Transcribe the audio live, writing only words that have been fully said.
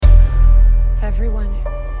Everyone,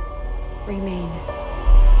 remain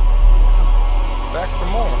calm. Back for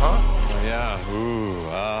more, huh? Oh, yeah.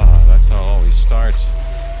 That's how it always starts.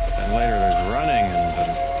 But then later there's running and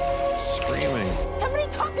screaming. Somebody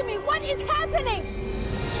talk to me! What is happening?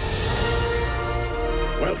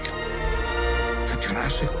 Welcome to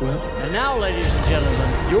Jurassic World. And now, ladies and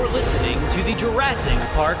gentlemen, you're listening to the Jurassic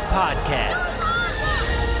Park Podcast.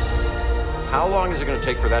 How long is it going to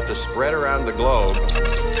take for that to spread around the globe?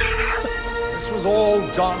 This was all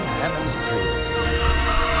John Hammond's dream.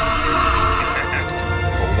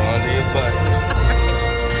 Hold on to your butts.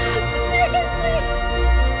 Seriously?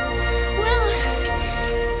 Well,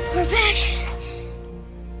 we're back.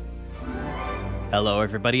 Hello,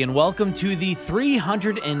 everybody, and welcome to the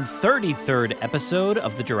 333rd episode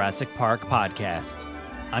of the Jurassic Park Podcast.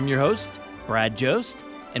 I'm your host, Brad Jost,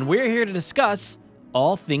 and we're here to discuss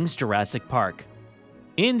all things Jurassic Park.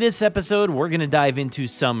 In this episode, we're going to dive into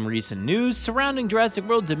some recent news surrounding Jurassic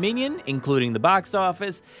World Dominion, including the box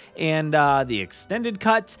office and the extended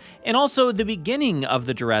cut, and also the beginning of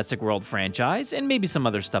the Jurassic World franchise, and maybe some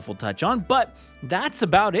other stuff we'll touch on, but that's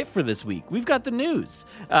about it for this week. We've got the news.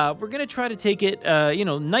 We're going to try to take it,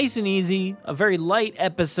 nice and easy, a very light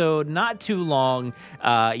episode, not too long.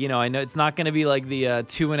 I know it's not going to be like the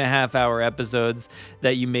 2.5 hour episodes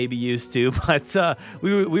that you may be used to, but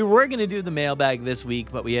we were going to do the mailbag this week,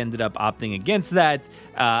 but we ended up opting against that.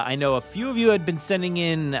 I know a few of you had been sending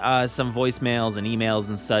in some voicemails and emails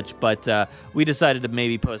and such, but we decided to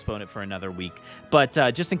maybe postpone it for another week. But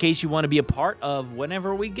just in case you want to be a part of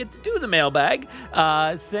whenever we get to do the mailbag,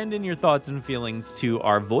 send in your thoughts and feelings to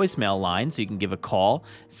our voicemail line, so you can give a call,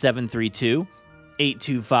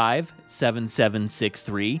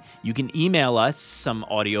 732-825-7763. You can email us some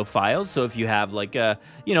audio files. So if you have like a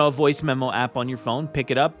voice memo app on your phone, pick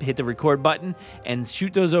it up, hit the record button, and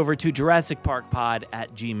shoot those over to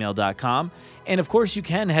JurassicParkPod@gmail.com. And of course, you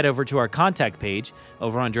can head over to our contact page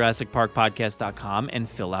over on JurassicParkPodcast.com and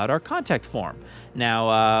fill out our contact form.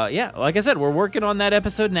 Now, like I said, we're working on that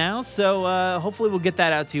episode now, so hopefully we'll get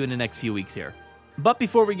that out to you in the next few weeks here. But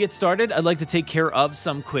before we get started, I'd like to take care of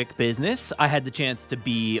some quick business. I had the chance to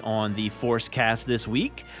be on the Force Cast this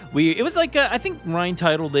week. It was like, I think Ryan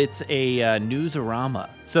titled it a newsarama.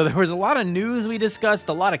 So there was a lot of news we discussed,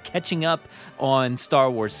 a lot of catching up on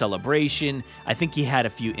Star Wars Celebration. I think he had a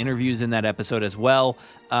few interviews in that episode as well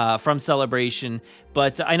from Celebration.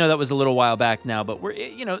 But I know that was a little while back now, but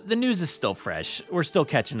the news is still fresh. We're still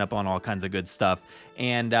catching up on all kinds of good stuff.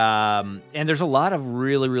 And there's a lot of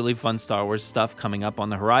really, really fun Star Wars stuff coming up on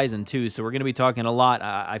the horizon, too. So we're going to be talking a lot,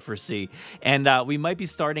 I foresee. And we might be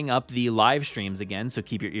starting up the live streams again, so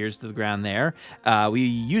keep your ears to the ground there. We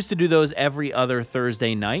used to do those every other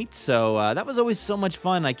Thursday night, so that was always so much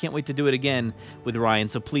fun. I can't wait to do it again with Ryan,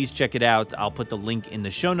 so please check it out. I'll put the link in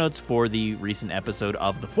the show notes for the recent episode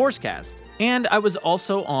of the Forcecast. And I was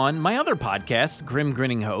also on my other podcast, Grim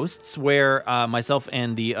Grinning Hosts, where myself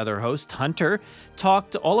and the other host, Hunter,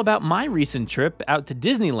 talked all about my recent trip out to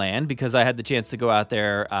Disneyland, because I had the chance to go out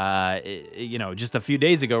there, just a few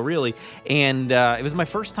days ago, really. And it was my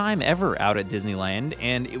first time ever out at Disneyland,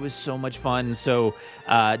 and it was so much fun. So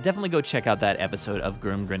definitely go check out that episode of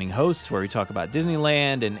Grim Grinning Hosts, where we talk about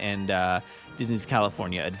Disneyland and Disney's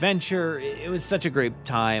California Adventure. It was such a great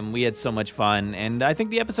time. We had so much fun, and I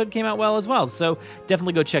think the episode came out well as well. So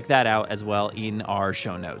definitely go check that out as well in our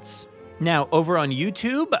show notes. Now, over on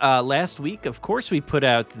YouTube, last week, of course, we put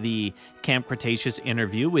out the Camp Cretaceous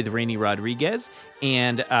interview with Rainey Rodriguez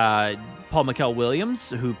and Paul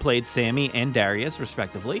McKell-Williams, who played Sammy and Darius,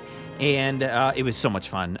 respectively. And it was so much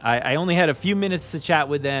fun. I only had a few minutes to chat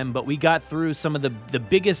with them, but we got through some of the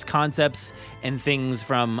biggest concepts and things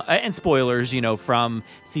from, and spoilers, from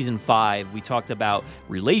season 5. We talked about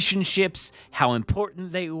relationships, how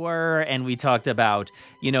important they were, and we talked about,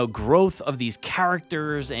 growth of these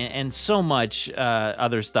characters and so much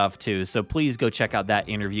other stuff too. So please go check out that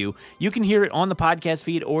interview. You can hear it on the podcast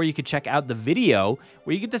feed, or you could check out the video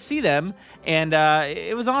where you get to see them, and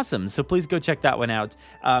it was awesome. So please go check that one out.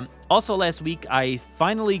 Also, last week, I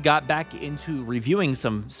finally got back into reviewing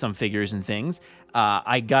some figures and things.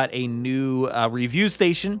 I got a new review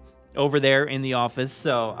station over there in the office,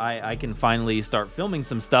 so I can finally start filming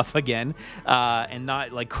some stuff again, and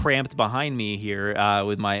not like cramped behind me here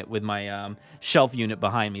with my shelf unit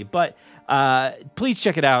behind me. But please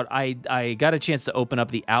check it out. I got a chance to open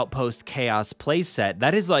up the Outpost Chaos playset.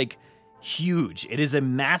 That is like huge. It is a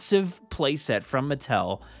massive playset from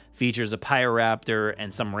Mattel, features a Pyroraptor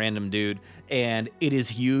and some random dude, and it is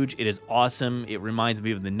huge. It is awesome. It reminds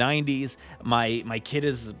me of the 90s. My kid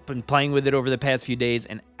has been playing with it over the past few days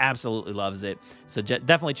and absolutely loves it. So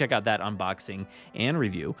definitely check out that unboxing and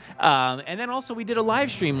review. And then also we did a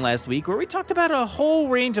live stream last week where we talked about a whole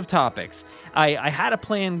range of topics. I had a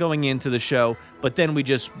plan going into the show, but then we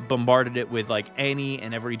just bombarded it with like any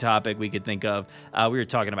and every topic we could think of. We were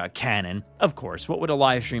talking about canon, of course. What would a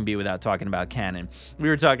live stream be without talking about canon? We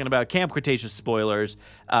were talking about Camp Cretaceous spoilers.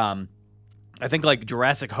 I think like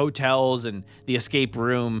Jurassic hotels and the escape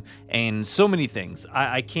room and so many things.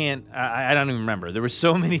 I don't even remember. There were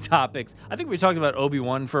so many topics. I think we talked about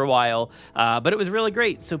Obi-Wan for a while, but it was really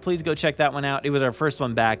great. So please go check that one out. It was our first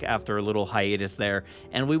one back after a little hiatus there.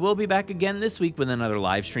 And we will be back again this week with another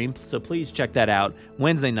live stream. So please check that out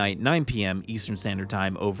Wednesday night, 9 p.m. Eastern Standard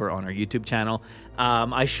Time over on our YouTube channel.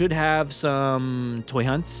 I should have some toy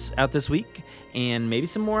hunts out this week and maybe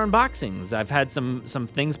some more unboxings. I've had some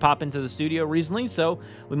things pop into the studio recently, so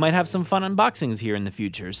we might have some fun unboxings here in the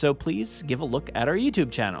future. So please give a look at our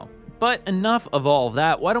YouTube channel. But enough of all of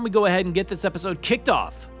that. Why don't we go ahead and get this episode kicked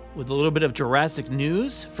off with a little bit of Jurassic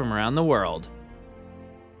news from around the world.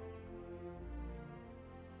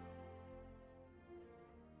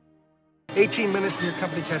 18 minutes and your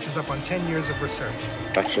company catches up on 10 years of research.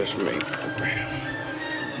 Access main program.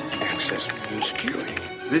 Access new security.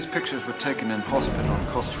 These pictures were taken in hospital in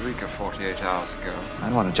Costa Rica 48 hours ago. I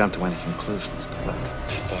don't want to jump to any conclusions, but look.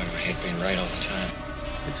 Boy, I hate being right all the time.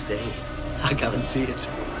 It's day. I guarantee it.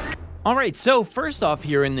 All right, so first off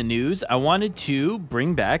here in the news, I wanted to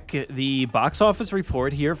bring back the box office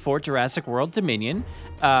report here for Jurassic World Dominion.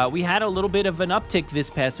 We had a little bit of an uptick this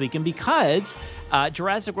past weekend because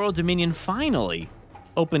Jurassic World Dominion finally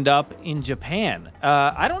opened up in Japan.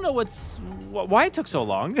 I don't know why it took so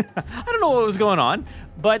long. I don't know what was going on,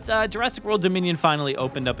 but Jurassic World Dominion finally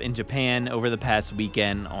opened up in Japan over the past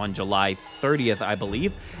weekend on July 30th, I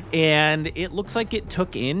believe, and it looks like it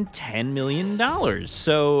took in $10 million.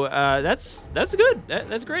 So that's good.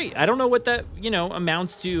 That's great. I don't know what that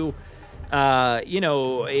amounts to.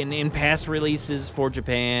 In past releases for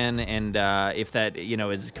Japan, and if that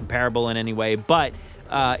is comparable in any way, but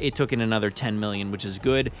it took in another 10 million, which is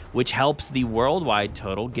good, which helps the worldwide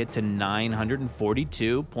total get to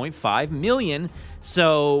 942.5 million.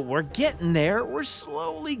 So we're getting there. We're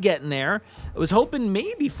slowly getting there. I was hoping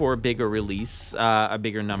maybe for a bigger release,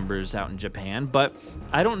 bigger numbers out in Japan, but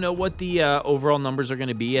I don't know what the overall numbers are going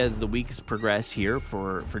to be as the weeks progress here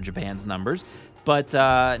for Japan's numbers. But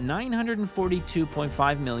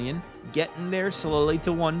 942.5 million, getting there slowly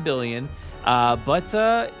to 1 billion. But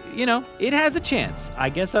it has a chance. I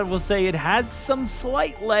guess I will say it has some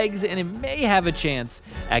slight legs, and it may have a chance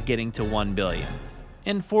at getting to 1 billion.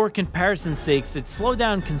 And for comparison's sakes, it slowed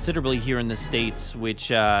down considerably here in the States, which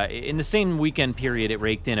in the same weekend period, it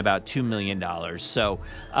raked in about $2 million. So,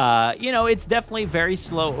 it's definitely very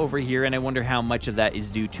slow over here, and I wonder how much of that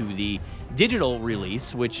is due to the digital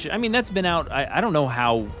release, which, that's been out, I don't know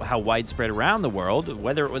how widespread around the world,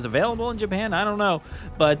 whether it was available in Japan, I don't know.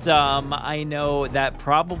 But I know that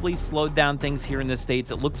probably slowed down things here in the States.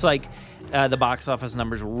 It looks like the box office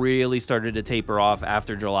numbers really started to taper off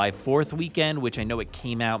after July 4th weekend, which I know it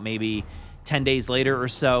came out maybe 10 days later or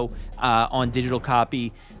so on digital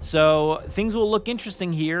copy. So things will look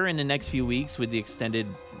interesting here in the next few weeks with the extended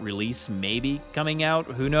release maybe coming out.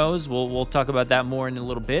 Who knows? We'll talk about that more in a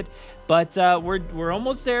little bit. But we're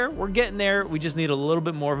almost there. We're getting there. We just need a little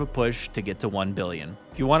bit more of a push to get to 1 billion.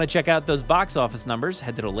 If you want to check out those box office numbers,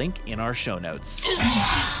 head to the link in our show notes.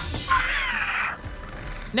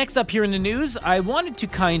 Next up here in the news, I wanted to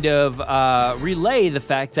kind of relay the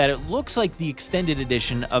fact that it looks like the extended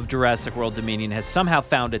edition of Jurassic World Dominion has somehow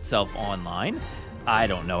found itself online. I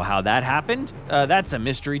don't know how that happened. That's a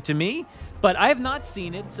mystery to me, but I have not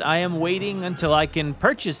seen it. I am waiting until I can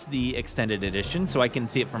purchase the extended edition so I can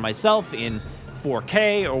see it for myself in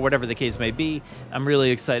 4K or whatever the case may be. I'm really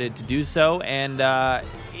excited to do so, and I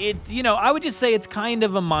would just say it's kind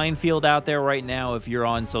of a minefield out there right now if you're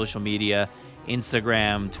on social media.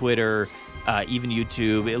 Instagram, Twitter, even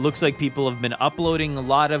YouTube. It looks like people have been uploading a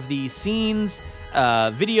lot of these scenes,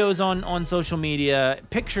 videos on social media,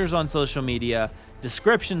 pictures on social media,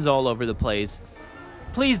 descriptions all over the place.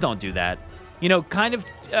 Please don't do that. Kind of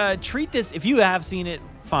treat this, if you have seen it,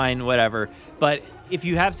 fine, whatever. But if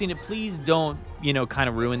you have seen it, please don't, kind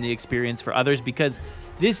of ruin the experience for others, because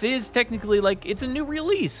this is technically it's a new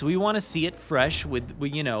release. We want to see it fresh for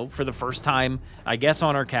the first time, I guess,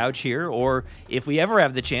 on our couch here, or if we ever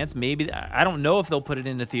have the chance, maybe, I don't know if they'll put it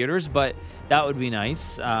into theaters, but that would be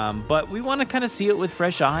nice. But we want to kind of see it with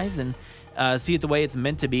fresh eyes, and see it the way it's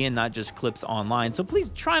meant to be and not just clips online. So please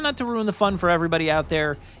try not to ruin the fun for everybody out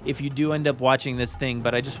there if you do end up watching this thing.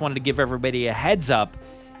 But I just wanted to give everybody a heads up.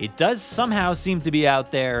 It does somehow seem to be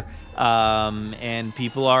out there, and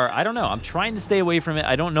people are, I don't know, I'm trying to stay away from it.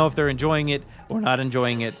 I don't know if they're enjoying it or not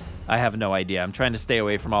enjoying it. I have no idea. I'm trying to stay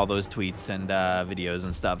away from all those tweets and videos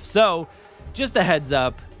and stuff. So just a heads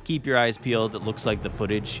up. Keep your eyes peeled. It looks like the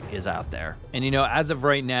footage is out there. And, you know, as of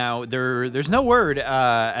right now, there's no word,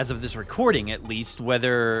 as of this recording at least,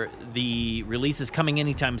 whether the release is coming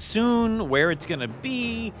anytime soon, where it's going to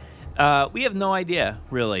be. We have no idea,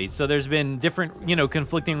 really. So there's been different,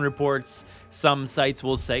 conflicting reports. Some sites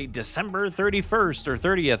will say December 31st or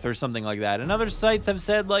 30th or something like that. And other sites have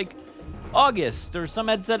said, like, August, or some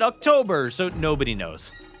had said October. So nobody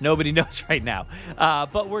knows. Nobody knows right now.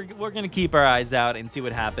 But we're going to keep our eyes out and see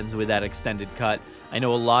what happens with that extended cut. I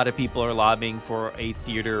know a lot of people are lobbying for a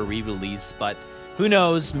theater re-release, but who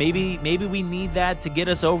knows? Maybe we need that to get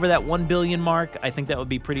us over that 1 billion mark. I think that would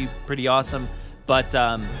be pretty awesome. But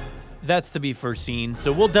that's to be foreseen.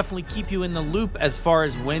 So we'll definitely keep you in the loop as far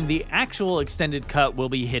as when the actual extended cut will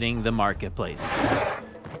be hitting the marketplace.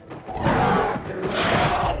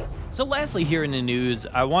 So lastly, here in the news,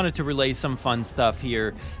 I wanted to relay some fun stuff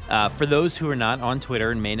here. For those who are not on Twitter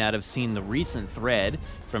and may not have seen the recent thread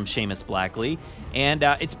from Seamus Blackley. And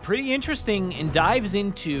it's pretty interesting and dives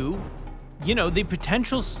into, the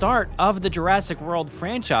potential start of the Jurassic World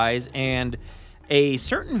franchise and a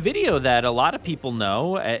certain video that a lot of people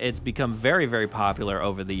know. It's become very, very popular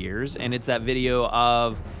over the years. And it's that video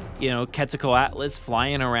of Quetzalcoatlus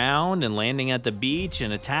flying around and landing at the beach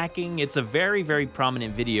and attacking. It's a very, very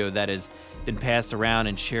prominent video that has been passed around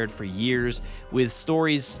and shared for years with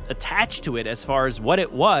stories attached to it as far as what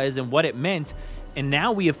it was and what it meant. And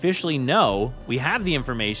now we officially know, we have the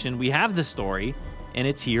information, we have the story, and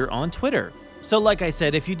it's here on Twitter. So like I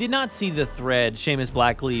said, if you did not see the thread, Seamus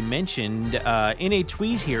Blackley mentioned in a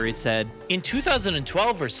tweet here, it said, "In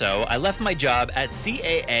 2012 or so, I left my job at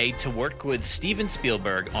CAA to work with Steven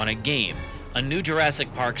Spielberg on a game, a new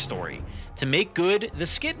Jurassic Park story. To make good, the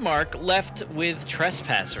skid mark left with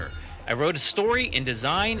Trespasser. I wrote a story and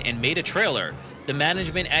design and made a trailer. The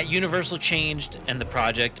management at Universal changed and the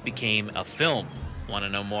project became a film. Want to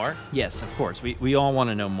know more?" Yes, of course. We all want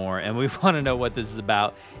to know more, and we want to know what this is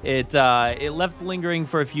about. It left lingering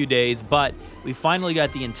for a few days, but we finally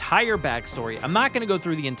got the entire backstory. I'm not going to go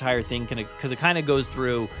through the entire thing because it kind of goes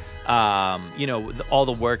through, all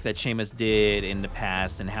the work that Seamus did in the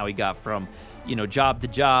past and how he got from, job to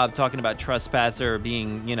job, talking about Trespasser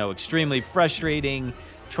being, extremely frustrating,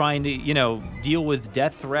 trying to, deal with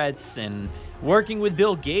death threats and working with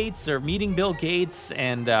Bill Gates or meeting Bill Gates,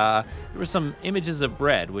 and there were some images of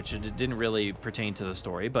bread, which didn't really pertain to the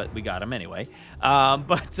story, but we got them anyway.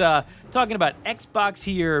 But talking about Xbox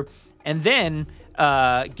here, and then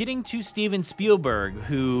getting to Steven Spielberg,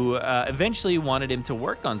 who eventually wanted him to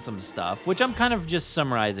work on some stuff, which I'm kind of just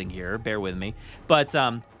summarizing here, bear with me, but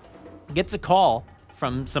gets a call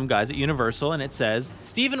from some guys at Universal, and it says,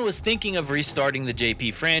 "Steven was thinking of restarting the JP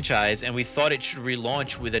franchise, and we thought it should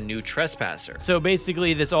relaunch with a new Trespasser." So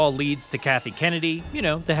basically, this all leads to Kathy Kennedy,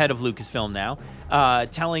 the head of Lucasfilm now,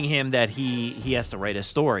 telling him that he has to write a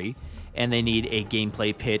story, and they need a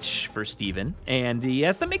gameplay pitch for Steven, and he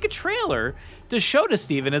has to make a trailer to show to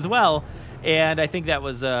Steven as well. And I think that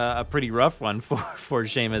was a pretty rough one for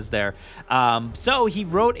Seamus there. So he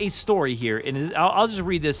wrote a story here, and I'll just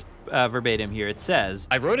read this verbatim here. It says,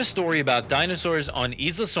 "I wrote a story about dinosaurs on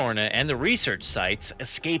Isla Sorna and the research sites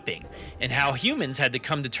escaping, and how humans had to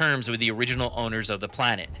come to terms with the original owners of the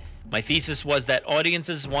planet. My thesis was that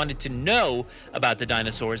audiences wanted to know about the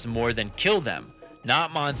dinosaurs more than kill them.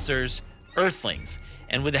 Not monsters, Earthlings.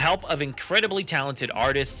 And with the help of incredibly talented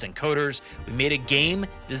artists and coders, we made a game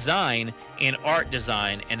design, an art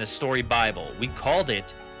design, and a story bible. We called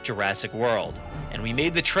it Jurassic World. And we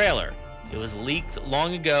made the trailer. It was leaked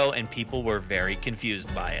long ago, and people were very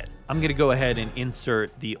confused by it." I'm going to go ahead and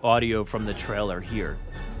insert the audio from the trailer here.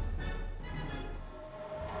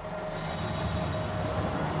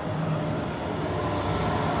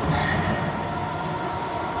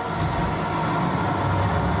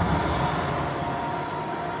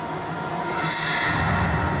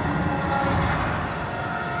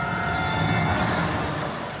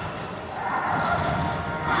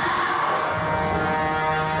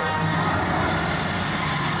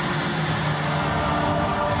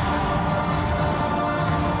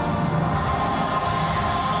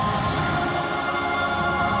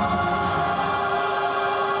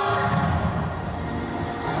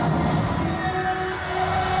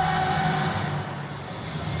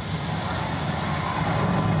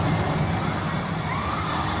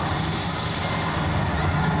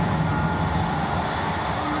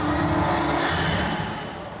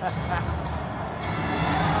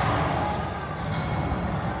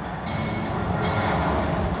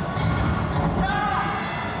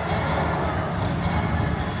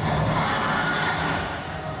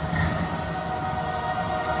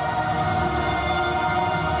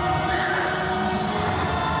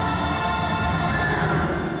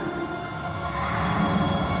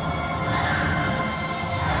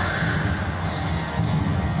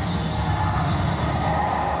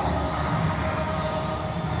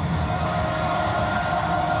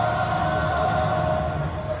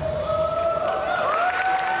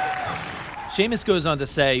 Seamus goes on to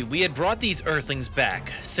say, "We had brought these Earthlings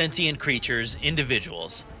back, sentient creatures,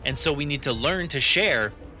 individuals, and so we need to learn to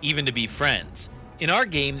share, even to be friends. In our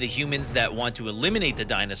game, the humans that want to eliminate the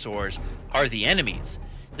dinosaurs are the enemies.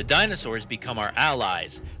 The dinosaurs become our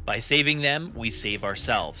allies. By saving them, we save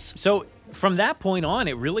ourselves." So from that point on,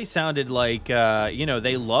 it really sounded like,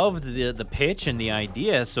 they loved the pitch and the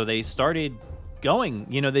idea, so they started going,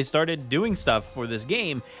 they started doing stuff for this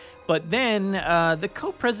game. But then the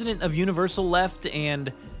co-president of Universal left,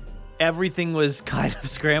 and everything was kind of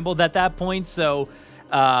scrambled at that point. So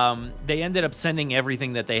they ended up sending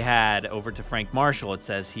everything that they had over to Frank Marshall, it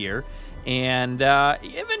says here. And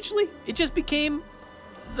eventually, it just became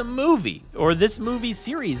the movie, or this movie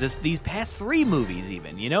series, these past 3 movies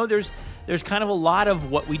even. There's kind of a lot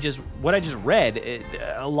of what I just read.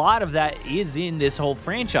 A lot of that is in this whole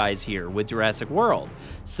franchise here with Jurassic World.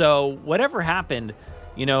 So whatever happened,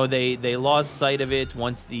 they lost sight of it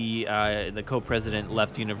once the co-president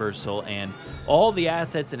left Universal, and all the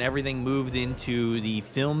assets and everything moved into the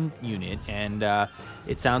film unit, and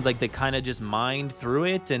it sounds like they kind of just mined through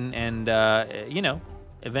it and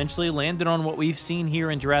eventually landed on what we've seen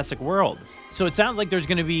here in Jurassic World. So it sounds like there's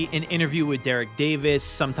going to be an interview with Derek Davis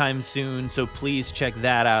sometime soon, so please check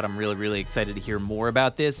that out. I'm really, really excited to hear more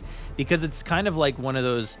about this, because it's kind of like one of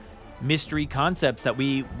those mystery concepts that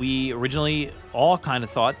we originally all kind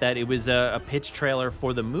of thought that it was a pitch trailer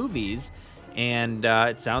for the movies, and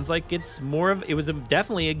it sounds like it was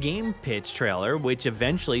definitely a game pitch trailer, which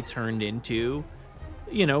eventually turned into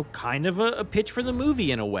kind of a pitch for the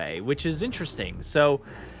movie in a way, which is interesting. So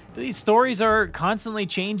these stories are constantly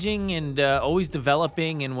changing and always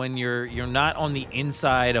developing, and when you're not on the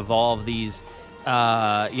inside of all of these,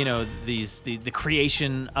 the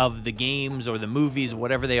creation of the games or the movies,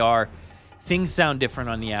 whatever they are, things sound different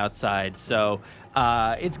on the outside. So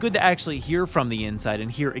it's good to actually hear from the inside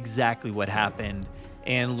and hear exactly what happened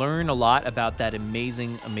and learn a lot about that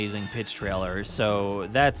amazing, amazing pitch trailer. So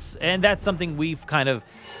that's something we've kind of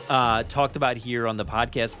talked about here on the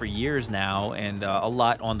podcast for years now, and a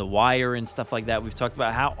lot on The Wire and stuff like that. We've talked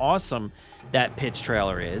about how awesome that pitch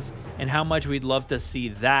trailer is and how much we'd love to see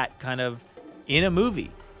that kind of in a movie.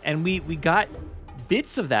 And we got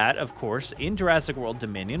bits of that, of course, in Jurassic World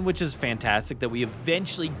Dominion, which is fantastic that we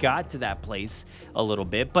eventually got to that place a little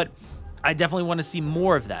bit, but I definitely want to see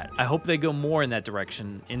more of that. I hope they go more in that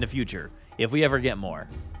direction in the future, if we ever get more.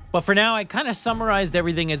 But for now, I kind of summarized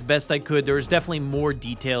everything as best I could. There's definitely more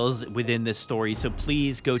details within this story, so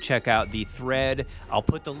please go check out the thread. I'll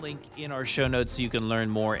put the link in our show notes so you can learn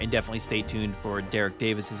more, and definitely stay tuned for Derek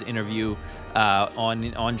Davis's interview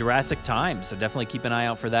on Jurassic Time. So definitely keep an eye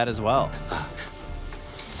out for that as well.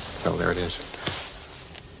 Oh, there it is.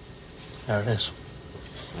 There it is.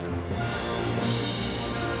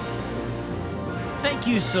 Thank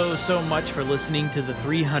you so much for listening to the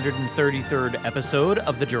 333rd episode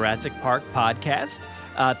of the Jurassic Park podcast.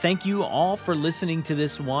 Thank you all for listening to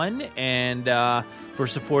this one and for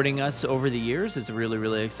supporting us over the years. It's really,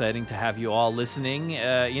 really exciting to have you all listening.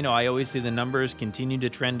 I always see the numbers continue to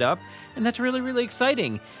trend up, and that's really, really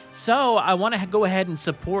exciting. So I want to go ahead and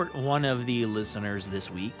support one of the listeners this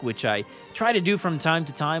week, which I try to do from time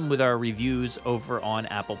to time with our reviews over on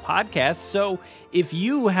Apple Podcasts. So if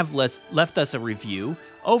you have left us a review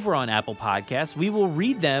over on Apple Podcasts, we will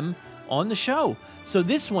read them on the show. So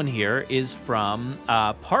this one here is from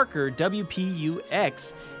Parker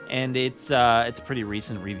WPUX, and it's a pretty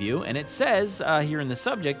recent review, and it says here in the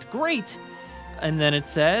subject, "Great." And then it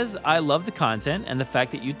says, "I love the content and the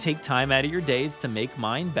fact that you take time out of your days to make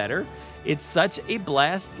mine better. It's such a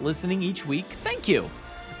blast listening each week. Thank you."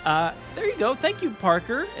 There you go. Thank you,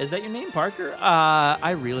 Parker. Is that your name, Parker?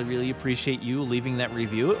 I really, really appreciate you leaving that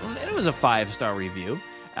review. And it was a 5-star review.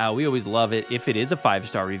 We always love it if it is a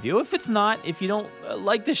 5-star review. If it's not, if you don't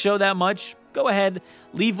like the show that much, go ahead,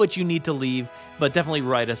 leave what you need to leave, but definitely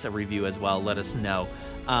write us a review as well. Let us know.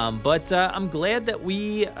 But I'm glad that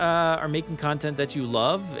we are making content that you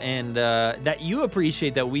love and that you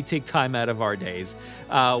appreciate that we take time out of our days,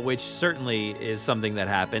 which certainly is something that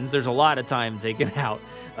happens. There's a lot of time taken out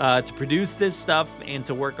to produce this stuff and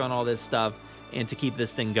to work on all this stuff and to keep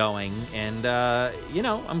this thing going. And,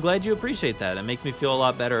 I'm glad you appreciate that. It makes me feel a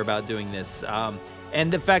lot better about doing this. And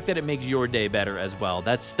the fact that it makes your day better as well.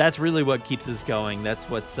 That's really what keeps us going. That's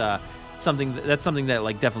what's something that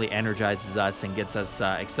like definitely energizes us and gets us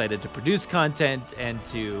excited to produce content and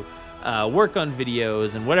to work on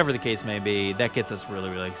videos and whatever the case may be. That gets us really,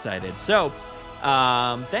 really excited. So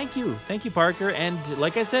thank you, Parker. And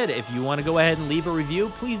like I said, if you want to go ahead and leave a review,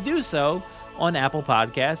 please do so on Apple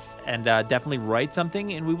Podcasts, and definitely write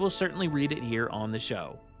something, and we will certainly read it here on the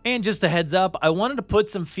show. And just a heads up, I wanted to put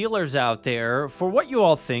some feelers out there for what you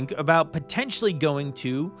all think about potentially going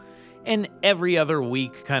to an every other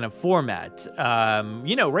week kind of format.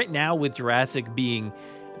 Right now with Jurassic being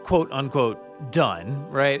quote unquote done,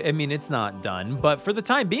 right? I mean, it's not done, but for the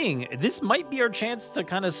time being, this might be our chance to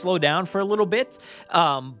kind of slow down for a little bit.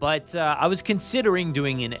 But I was considering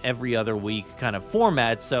doing an every other week kind of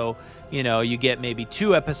format. So, you get maybe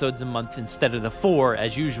 2 episodes a month instead of the 4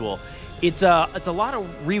 as usual. It's a lot of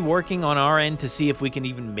reworking on our end to see if we can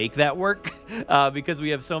even make that work because we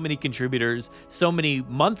have so many contributors, so many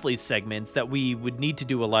monthly segments that we would need to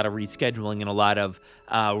do a lot of rescheduling and a lot of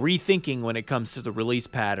rethinking when it comes to the release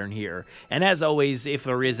pattern here. And as always, if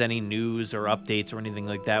there is any news or updates or anything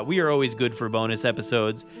like that, we are always good for bonus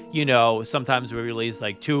episodes. Sometimes we release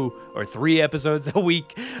like 2 or 3 episodes a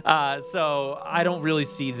week. So I don't really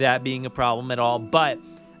see that being a problem at all. But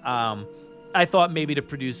I thought maybe to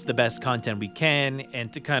produce the best content we can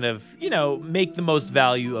and to kind of, make the most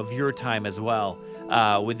value of your time as well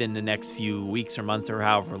within the next few weeks or months or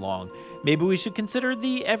however long. Maybe we should consider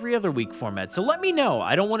the every other week format. So let me know.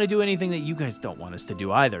 I don't want to do anything that you guys don't want us to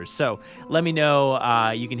do either. So let me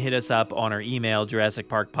know. You can hit us up on our email,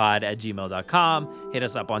 JurassicParkPod@gmail.com. Hit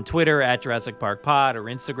us up on Twitter @JurassicParkPod or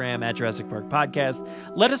Instagram @JurassicParkPodcast.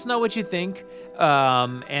 Let us know what you think.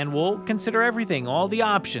 And we'll consider everything, all the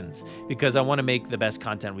options, because I want to make the best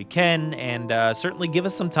content we can and certainly give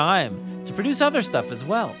us some time to produce other stuff as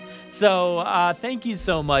well. So thank you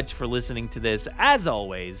so much for listening to this. As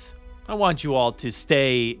always, I want you all to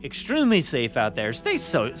stay extremely safe out there. Stay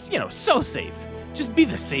so safe. Just be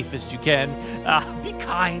the safest you can. Be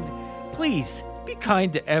kind. Please, be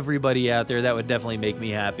kind to everybody out there. That would definitely make me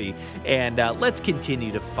happy. And let's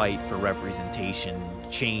continue to fight for representation,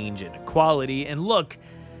 change, and equality. And look,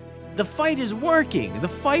 the fight is working. The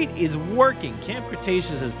fight is working. Camp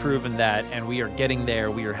Cretaceous has proven that, and we are getting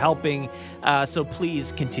there. We are helping. So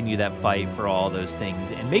please continue that fight for all those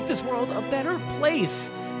things and make this world a better place.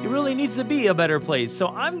 It really needs to be a better place. So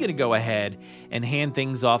I'm going to go ahead and hand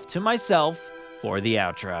things off to myself for the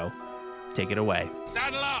outro. Take it away.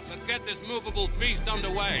 Saddle up. Let's get this movable feast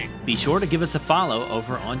underway. Be sure to give us a follow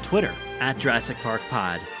over on Twitter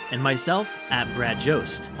 @JurassicParkPod and myself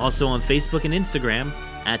 @BradJost. Also on Facebook and Instagram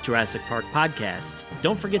 @Jurassic Park Podcast.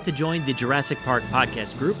 Don't forget to join the Jurassic Park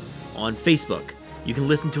Podcast group on Facebook. You can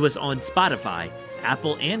listen to us on Spotify,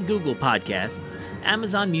 Apple and Google Podcasts,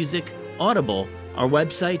 Amazon Music, Audible, our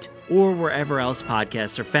website, or wherever else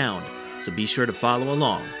podcasts are found. So be sure to follow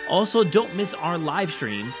along. Also, don't miss our live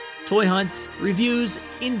streams, toy hunts, reviews,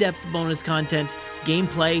 in-depth bonus content,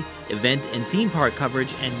 gameplay, event and theme park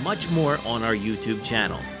coverage, and much more on our YouTube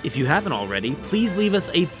channel. If you haven't already, please leave us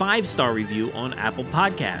a 5-star review on Apple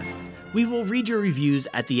Podcasts. We will read your reviews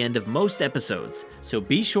at the end of most episodes, so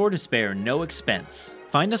be sure to spare no expense.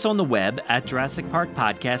 Find us on the web at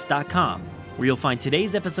JurassicParkPodcast.com, where you'll find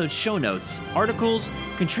today's episode's show notes, articles,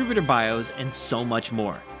 contributor bios, and so much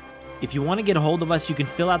more. If you want to get a hold of us, you can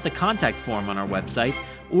fill out the contact form on our website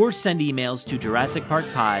or send emails to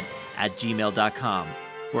JurassicParkPod@gmail.com.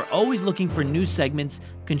 We're always looking for new segments,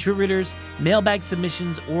 contributors, mailbag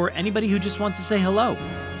submissions, or anybody who just wants to say hello.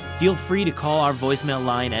 Feel free to call our voicemail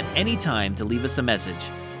line at any time to leave us a message.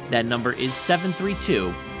 That number is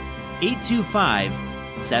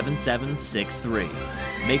 732-825-7763.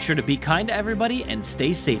 Make sure to be kind to everybody and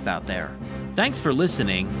stay safe out there. Thanks for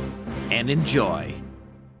listening, and enjoy.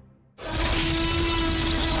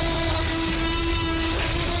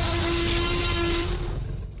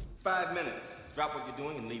 5 minutes. Drop what you're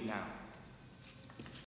doing and leave now.